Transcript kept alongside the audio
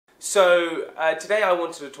Today I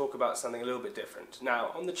wanted to talk about something a little bit different.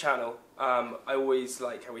 Now, on the channel, I always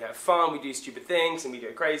like how we have fun, we do stupid things, and we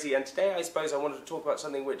go crazy. And today, I suppose I wanted to talk about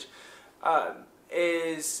something which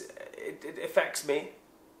it affects me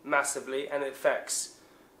massively, and it affects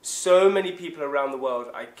so many people around the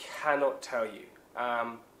world. I cannot tell you.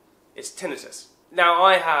 It's tinnitus. Now,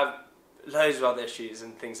 I have loads of other issues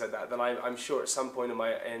and things like that I'm sure at some point in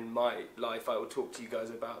my life I will talk to you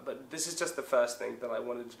guys about, but this is just the first thing that I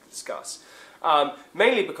wanted to discuss.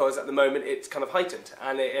 Mainly because at the moment it's kind of heightened,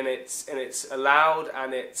 and it's loud,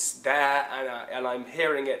 and it's there, and I'm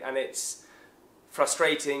hearing it, and it's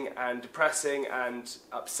frustrating and depressing and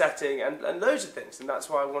upsetting and loads of things, and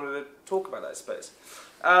that's why I wanted to talk about that, I suppose.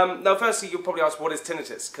 Now, firstly, you'll probably ask, what is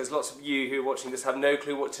tinnitus? Because lots of you who are watching this have no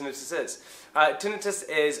clue what tinnitus is. Tinnitus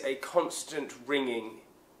is a constant ringing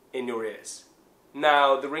in your ears.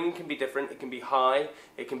 Now, the ringing can be different. It can be high,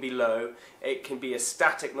 it can be low, it can be a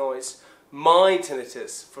static noise. My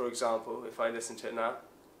tinnitus, for example, if I listen to it now,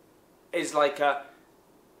 is like a...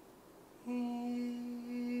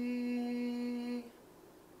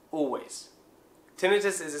 always.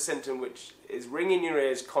 Tinnitus is a symptom which is ringing in your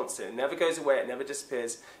ears constantly. It never goes away, it never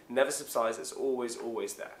disappears, it never subsides, it's always,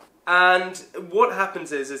 always there. And what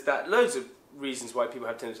happens is that loads of reasons why people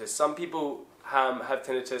have tinnitus. Some people have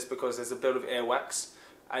tinnitus because there's a build of earwax,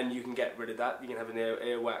 and you can get rid of that. You can have an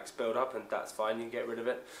earwax build up, and that's fine, you can get rid of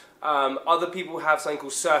it. Other people have something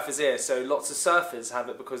called surfer's ear, so lots of surfers have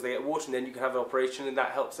it because they get water, and then you can have an operation and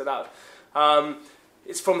that helps it out.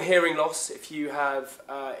 It's from hearing loss. If you have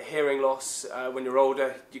hearing loss when you're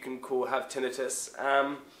older, you can have tinnitus.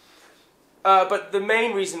 But the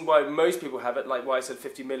main reason why most people have it, like why I said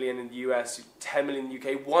 50 million in the US, 10 million in the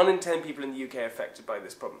UK, 1 in 10 people in the UK are affected by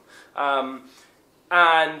this problem.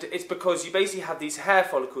 And it's because you basically have these hair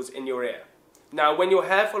follicles in your ear. Now, when your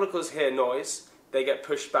hair follicles hear noise, they get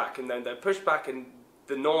pushed back, and then they're pushed back, and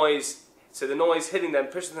the noise hitting them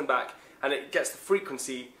pushes them back, and it gets the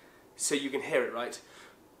frequency so you can hear it, right?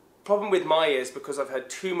 Problem with my ears, because I've had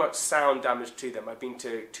too much sound damage to them. I've been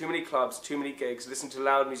to too many clubs, too many gigs, listened to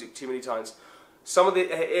loud music too many times. Some of the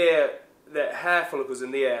hair follicles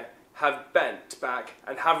in the ear have bent back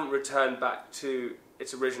and haven't returned back to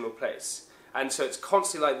its original place. And so it's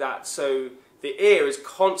constantly like that. So the ear is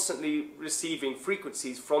constantly receiving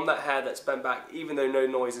frequencies from that hair that's bent back, even though no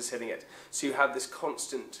noise is hitting it. So you have this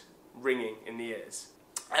constant ringing in the ears.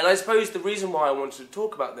 And I suppose the reason why I wanted to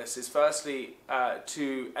talk about this is firstly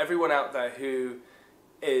to everyone out there who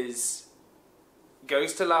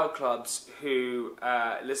goes to loud clubs, who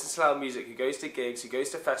listens to loud music, who goes to gigs, who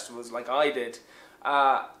goes to festivals like I did.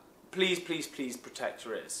 Please, please, please protect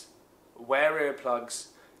your ears. Wear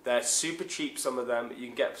earplugs. They're super cheap, some of them. You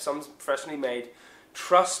can get some professionally made.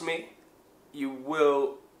 Trust me, you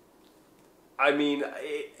will... I mean,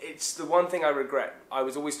 it's the one thing I regret. I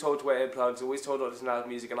was always told to wear earplugs, always told not to listen to loud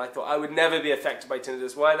music, and I thought I would never be affected by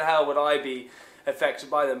tinnitus. Why the hell would I be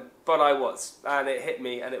affected by them? But I was, and it hit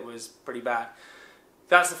me, and it was pretty bad.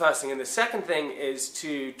 That's the first thing. And the second thing is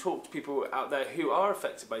to talk to people out there who are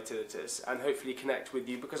affected by tinnitus and hopefully connect with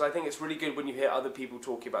you, because I think it's really good when you hear other people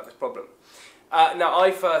talking about this problem. Now,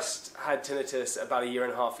 I first had tinnitus about 1.5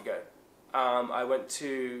 years ago. I went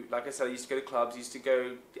to, like I said, I used to go to clubs, used to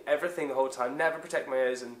go everything the whole time, never protect my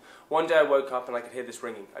ears, and one day I woke up and I could hear this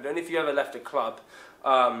ringing. I don't know if you ever left a club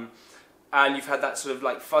and you've had that sort of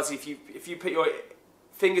like fuzzy, if you put your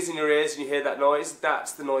fingers in your ears and you hear that noise,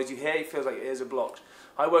 that's the noise you hear. It feels like your ears are blocked.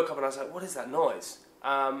 I woke up and I was like, what is that noise?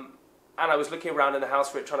 And I was looking around in the house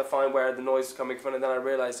for it, trying to find where the noise was coming from, and then I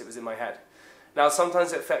realised it was in my head. Now,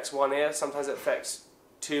 sometimes it affects one ear, sometimes it affects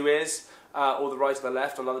 2 ears, or the right or the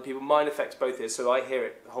left on other people. Mine affects both ears, so I hear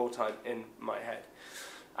it the whole time in my head.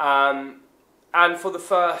 And for the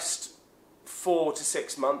first 4 to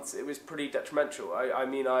 6 months, it was pretty detrimental.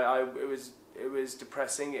 It was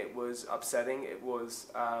depressing, it was upsetting, it was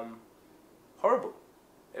horrible.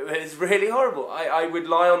 It was really horrible. I would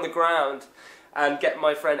lie on the ground and get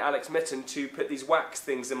my friend Alex Mitten to put these wax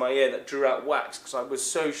things in my ear that drew out wax, because I was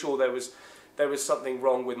so sure there was something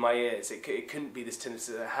wrong with my ears. It couldn't be this tinnitus,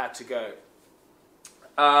 it had to go.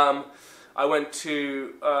 I went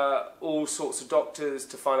to all sorts of doctors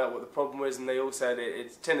to find out what the problem was, and they all said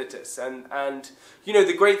it's tinnitus. And you know,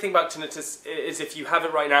 the great thing about tinnitus is if you have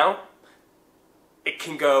it right now, it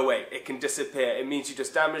can go away, it can disappear. It means you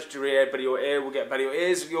just damaged your ear, but your ear will get better.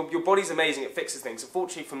 Your body's amazing, it fixes things.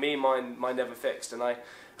 Unfortunately for me, mine never fixed, and I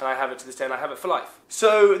have it to this day, and I have it for life.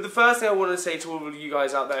 So the first thing I wanted to say to all of you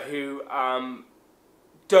guys out there who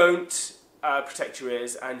don't protect your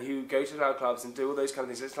ears and who go to loud clubs and do all those kind of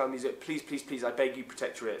things, listen to loud music, please, please, please, I beg you,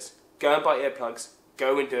 protect your ears. Go and buy earplugs,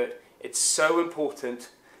 go and do it. It's so important,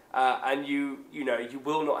 and you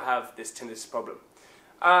will not have this tinnitus problem.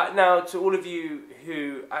 Now, to all of you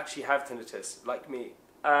who actually have tinnitus, like me,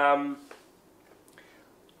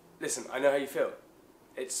 listen, I know how you feel.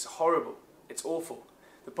 It's horrible. It's awful.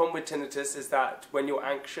 The problem with tinnitus is that when you're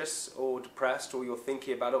anxious or depressed or you're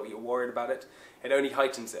thinking about it or you're worried about it, it only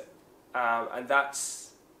heightens it. And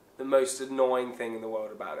that's the most annoying thing in the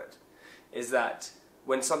world about it, is that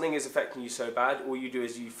when something is affecting you so bad, all you do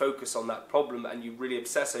is you focus on that problem and you really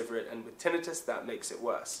obsess over it, and with tinnitus, that makes it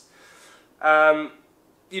worse. There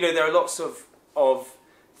are lots of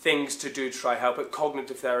things to do to try help it.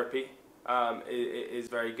 Cognitive therapy is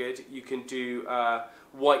very good. You can do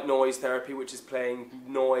white noise therapy, which is playing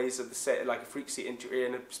noise of the set, like a frequency into your ear,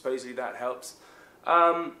 and supposedly that helps.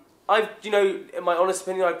 In my honest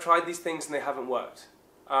opinion, I've tried these things and they haven't worked.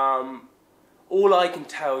 All I can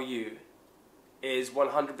tell you is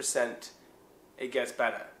 100% it gets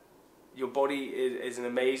better. Your body is an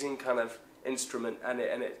amazing kind of instrument, and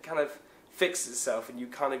it kind of fixes itself, and you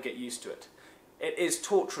kind of get used to it. It is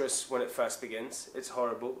torturous when it first begins. It's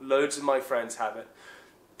horrible. Loads of my friends have it.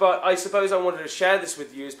 But I suppose I wanted to share this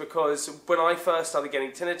with you is because when I first started getting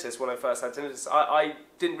tinnitus, I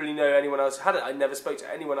didn't really know anyone else who had it. I never spoke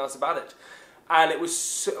to anyone else about it. And it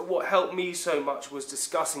was what helped me so much was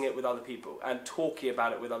discussing it with other people and talking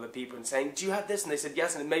about it with other people and saying, do you have this? And they said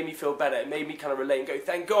yes, and it made me feel better. It made me kind of relate and go,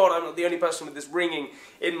 thank God I'm not the only person with this ringing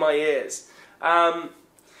in my ears. What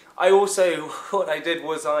I did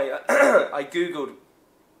was I Googled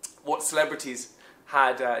what celebrities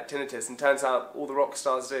had tinnitus, and turns out all the rock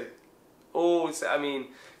stars do.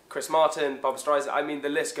 Chris Martin, Barbra Streisand, the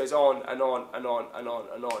list goes on and on and on and on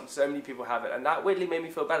and on. So many people have it, and that weirdly made me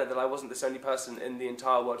feel better that I wasn't this only person in the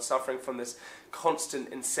entire world suffering from this constant,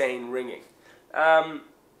 insane ringing. And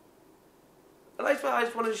I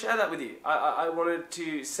just wanted to share that with you. I wanted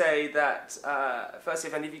to say that, firstly,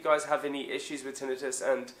 if any of you guys have any issues with tinnitus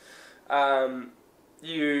and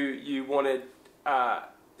you wanted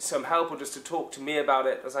some help or just to talk to me about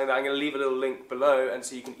it or something, I'm going to leave a little link below, and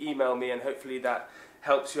so you can email me, and hopefully that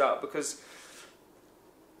helps you out. Because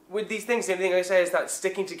with these things, the only thing I say is that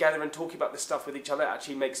sticking together and talking about this stuff with each other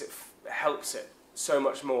actually helps it so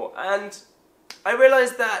much more. And I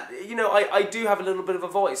realised that, I do have a little bit of a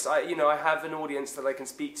voice. I have an audience that I can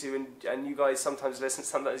speak to, and you guys sometimes listen,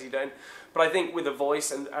 sometimes you don't. But I think with a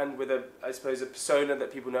voice and with I suppose, a persona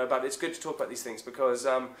that people know about, it's good to talk about these things because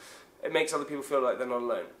it makes other people feel like they're not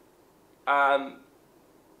alone.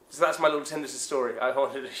 So that's my little tinnitus story I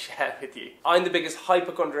wanted to share with you. I'm the biggest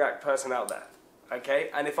hypochondriac person out there, okay?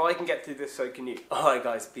 And if I can get through this, so can you. Alright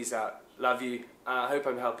guys, peace out. Love you. I hope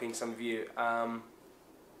I'm helping some of you.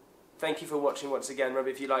 Thank you for watching once again. Remember,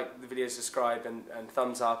 if you like the video, subscribe and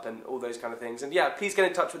thumbs up and all those kind of things. And yeah, please get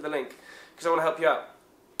in touch with the link because I want to help you out.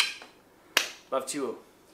 Love to you all.